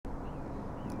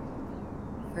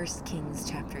1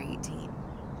 Kings chapter 18.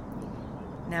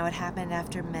 Now it happened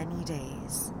after many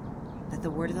days that the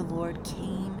word of the Lord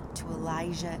came to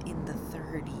Elijah in the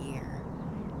 3rd year,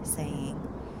 saying,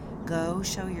 Go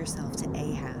show yourself to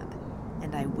Ahab,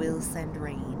 and I will send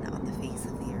rain on the face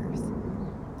of the earth.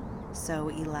 So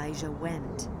Elijah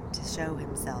went to show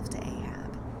himself to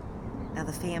Ahab. Now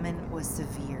the famine was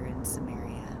severe in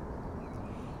Samaria.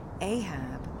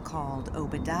 Ahab called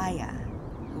Obadiah,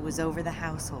 who was over the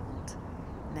household.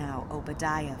 Now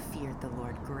Obadiah feared the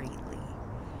Lord greatly.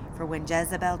 For when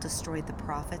Jezebel destroyed the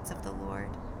prophets of the Lord,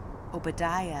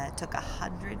 Obadiah took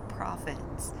 100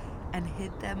 prophets and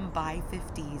hid them by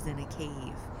 50s in a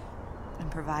cave,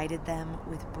 and provided them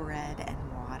with bread and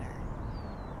water.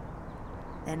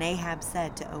 Then Ahab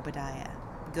said to Obadiah,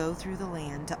 Go through the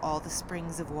land to all the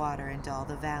springs of water and to all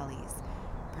the valleys.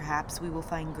 Perhaps we will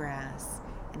find grass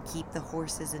and keep the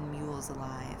horses and mules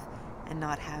alive, and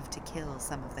not have to kill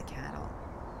some of the cattle.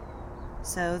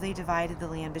 So they divided the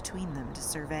land between them to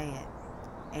survey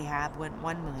it. Ahab went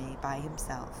one way by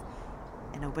himself,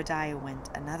 and Obadiah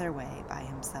went another way by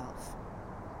himself.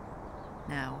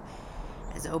 Now,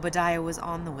 as Obadiah was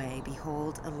on the way,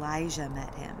 behold, Elijah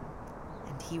met him,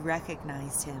 and he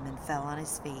recognized him and fell on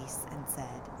his face and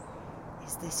said,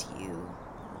 Is this you,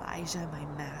 Elijah, my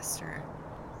master?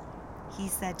 He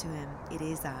said to him, It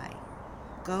is I.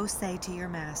 Go say to your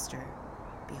master,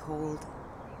 Behold,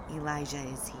 Elijah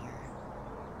is here.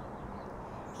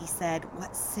 He said,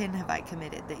 What sin have I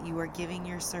committed that you are giving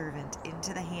your servant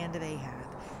into the hand of Ahab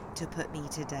to put me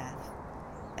to death?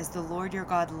 As the Lord your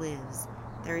God lives,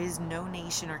 there is no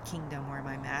nation or kingdom where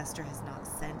my master has not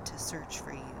sent to search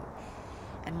for you.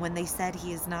 And when they said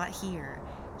he is not here,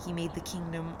 he made the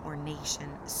kingdom or nation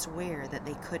swear that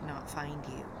they could not find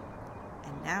you.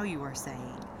 And now you are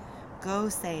saying, Go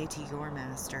say to your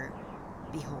master,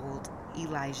 Behold,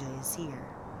 Elijah is here.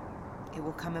 It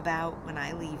will come about when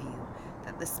I leave you,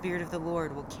 that the Spirit of the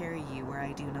Lord will carry you where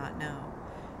I do not know.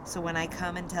 So when I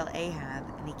come and tell Ahab,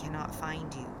 and he cannot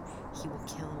find you, he will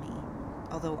kill me,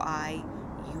 although I,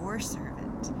 your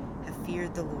servant, have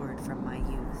feared the Lord from my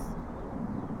youth.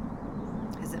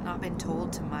 Has it not been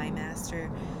told to my master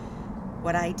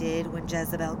what I did when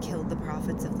Jezebel killed the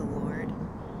prophets of the Lord,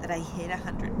 that I hid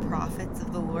 100 prophets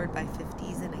of the Lord by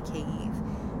 50s in a cave,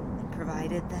 and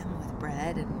provided them with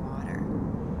bread and water?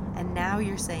 And now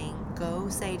you're saying, Go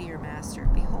say to your master,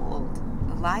 Behold,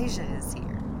 Elijah is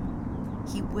here.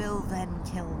 He will then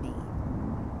kill me.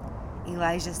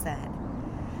 Elijah said,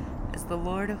 As the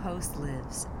Lord of hosts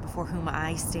lives, before whom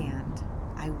I stand,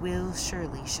 I will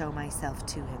surely show myself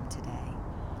to him today.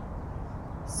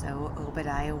 So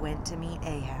Obadiah went to meet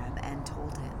Ahab and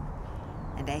told him,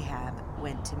 and Ahab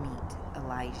went to meet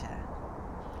Elijah.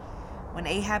 When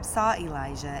Ahab saw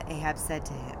Elijah, Ahab said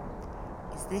to him,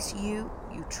 Is this you,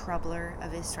 you troubler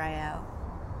of Israel?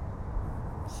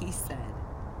 He said,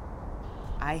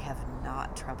 I have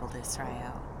not troubled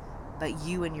Israel, but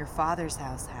you and your father's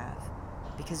house have,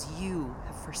 because you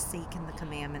have forsaken the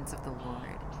commandments of the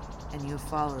Lord, and you have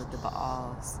followed the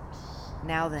Baals.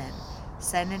 Now then,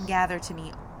 send and gather to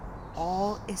me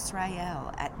all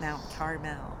Israel at Mount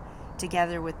Carmel,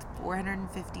 together with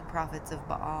 450 prophets of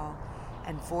Baal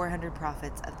and 400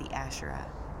 prophets of the Asherah,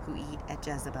 who eat at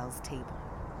Jezebel's table.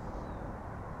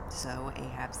 So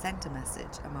Ahab sent a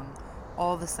message among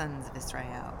all the sons of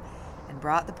Israel, and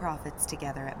brought the prophets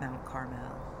together at Mount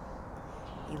Carmel.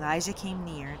 Elijah came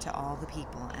near to all the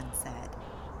people and said,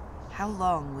 How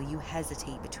long will you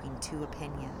hesitate between two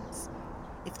opinions?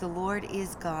 If the Lord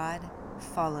is God,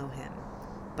 follow him,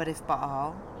 but if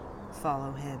Baal,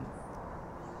 follow him.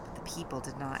 But the people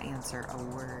did not answer a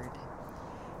word.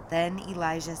 Then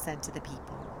Elijah said to the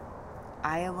people,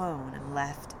 I alone am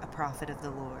left a prophet of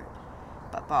the Lord,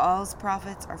 but Baal's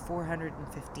prophets are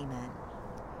 450 men.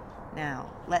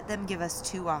 Now let them give us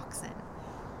 2 oxen,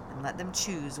 and let them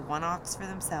choose 1 ox for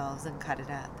themselves and cut it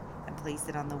up, and place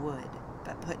it on the wood,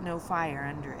 but put no fire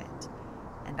under it.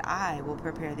 And I will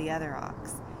prepare the other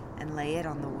ox, and lay it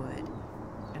on the wood,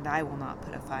 and I will not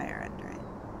put a fire under it.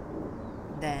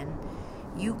 Then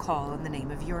you call on the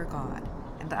name of your God,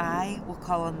 and I will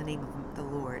call on the name of the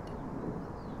Lord.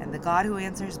 And the God who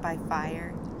answers by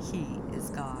fire, he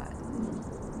is God.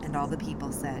 And all the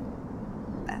people said,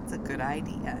 That's a good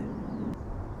idea.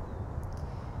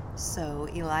 So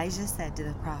Elijah said to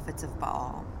the prophets of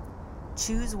Baal,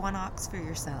 Choose 1 ox for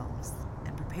yourselves,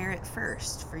 and prepare it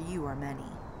first, for you are many.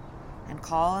 And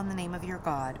call on the name of your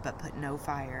God, but put no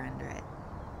fire under it.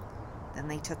 Then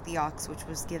they took the ox which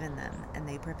was given them, and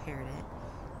they prepared it,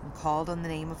 and called on the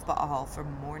name of Baal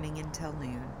from morning until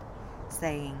noon,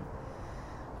 saying,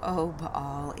 O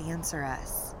Baal, answer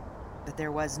us. But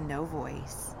there was no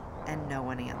voice, And no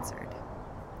one answered.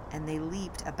 And they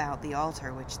leaped about the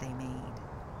altar which they made.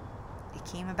 It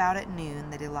came about at noon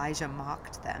that Elijah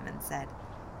mocked them and said,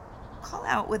 "Call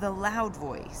out with a loud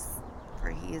voice, for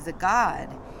he is a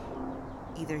god.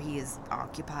 Either he is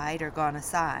occupied or gone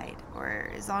aside, or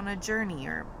is on a journey,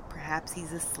 or perhaps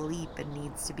he's asleep and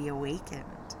needs to be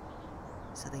awakened."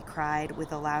 So they cried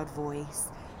with a loud voice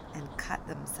and cut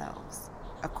themselves,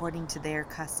 according to their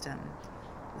custom,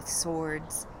 with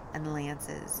swords and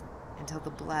lances, until the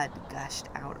blood gushed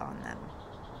out on them.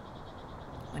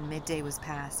 When midday was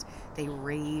past, they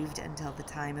raved until the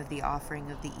time of the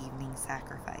offering of the evening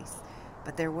sacrifice,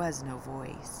 but there was no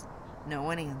voice. No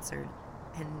one answered,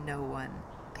 and no one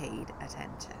paid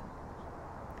attention.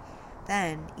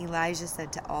 Then Elijah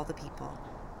said to all the people,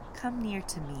 "Come near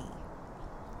to me."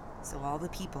 So all the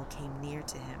people came near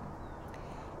to him,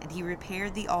 and he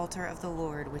repaired the altar of the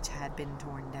Lord which had been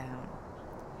torn down.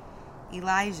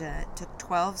 Elijah took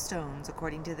 12 stones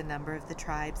according to the number of the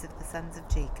tribes of the sons of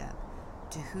Jacob,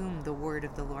 to whom the word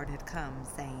of the Lord had come,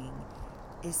 saying,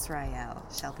 "Israel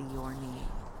shall be your name."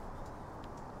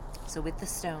 So with the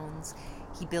stones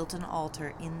he built an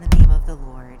altar in the name of the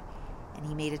Lord, and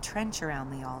he made a trench around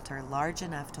the altar large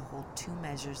enough to hold 2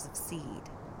 measures of seed.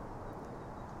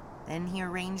 Then he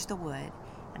arranged the wood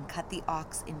and cut the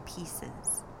ox in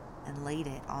pieces and laid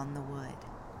it on the wood.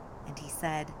 And he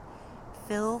said,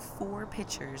 "Fill 4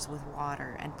 pitchers with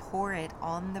water and pour it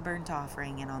on the burnt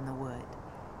offering and on the wood."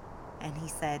 And he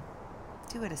said,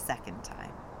 "Do it a second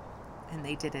time." And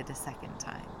they did it a second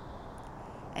time.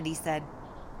 And he said,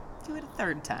 "Do it a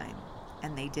third time."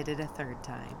 And they did it a third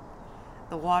time.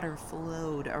 The water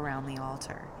flowed around the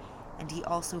altar, and he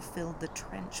also filled the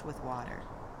trench with water.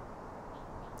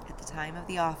 At the time of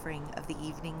the offering of the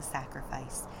evening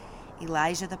sacrifice,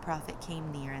 Elijah the prophet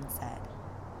came near and said,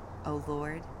 "O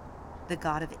Lord, the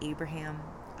God of Abraham,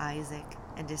 Isaac,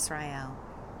 and Israel,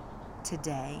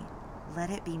 today let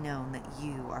it be known that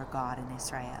you are God in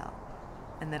Israel,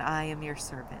 and that I am your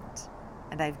servant,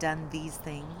 and I've done these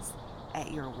things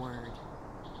at your word.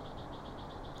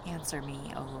 Answer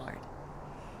me, O Lord.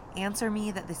 Answer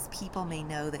me, that this people may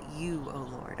know that you, O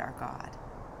Lord, are God,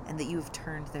 and that you have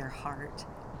turned their heart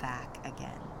back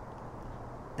again."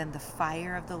 Then the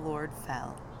fire of the Lord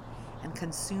fell and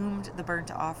consumed the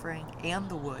burnt offering and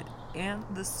the wood and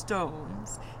the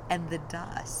stones and the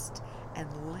dust,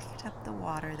 and licked up the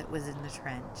water that was in the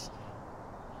trench.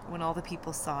 When all the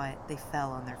people saw it, they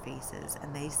fell on their faces,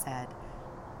 and they said,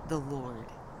 "The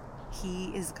Lord,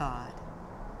 He is God.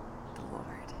 The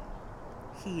Lord,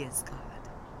 He is God."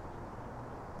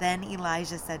 Then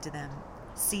Elijah said to them,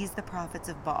 "Seize the prophets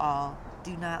of Baal.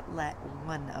 Do not let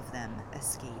one of them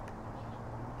escape."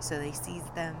 So they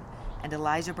seized them, and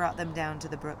Elijah brought them down to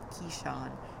the brook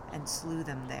Kishon and slew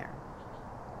them there.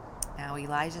 Now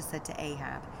Elijah said to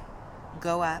Ahab,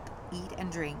 "Go up, eat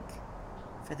and drink,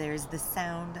 for there is the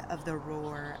sound of the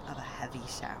roar of a heavy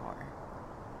shower."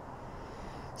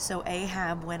 So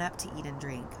Ahab went up to eat and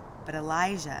drink, but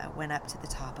Elijah went up to the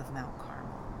top of Mount Carmel.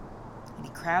 And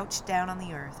he crouched down on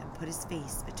the earth and put his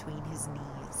face between his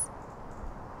knees.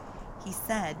 He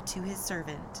said to his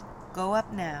servant, "Go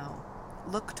up now,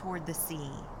 look toward the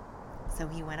sea." So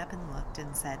he went up and looked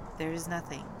and said, "There is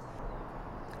nothing."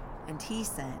 And he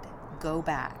said, "Go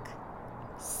back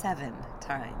 7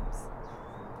 times.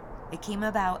 It came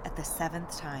about at the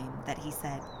 7th time that he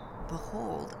said,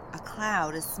 "Behold, a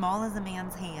cloud as small as a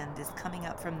man's hand is coming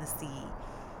up from the sea."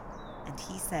 And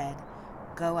he said,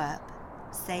 "Go up,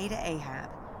 say to Ahab,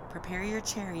 prepare your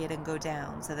chariot and go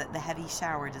down, so that the heavy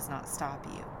shower does not stop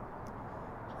you."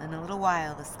 In a little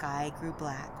while the sky grew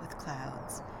black with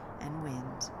clouds and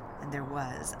wind, and there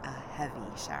was a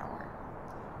heavy shower.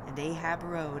 And Ahab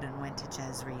rode and went to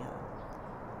Jezreel.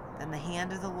 Then the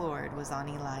hand of the Lord was on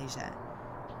Elijah,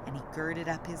 and he girded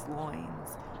up his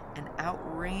loins and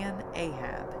outran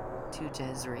Ahab to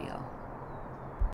Jezreel.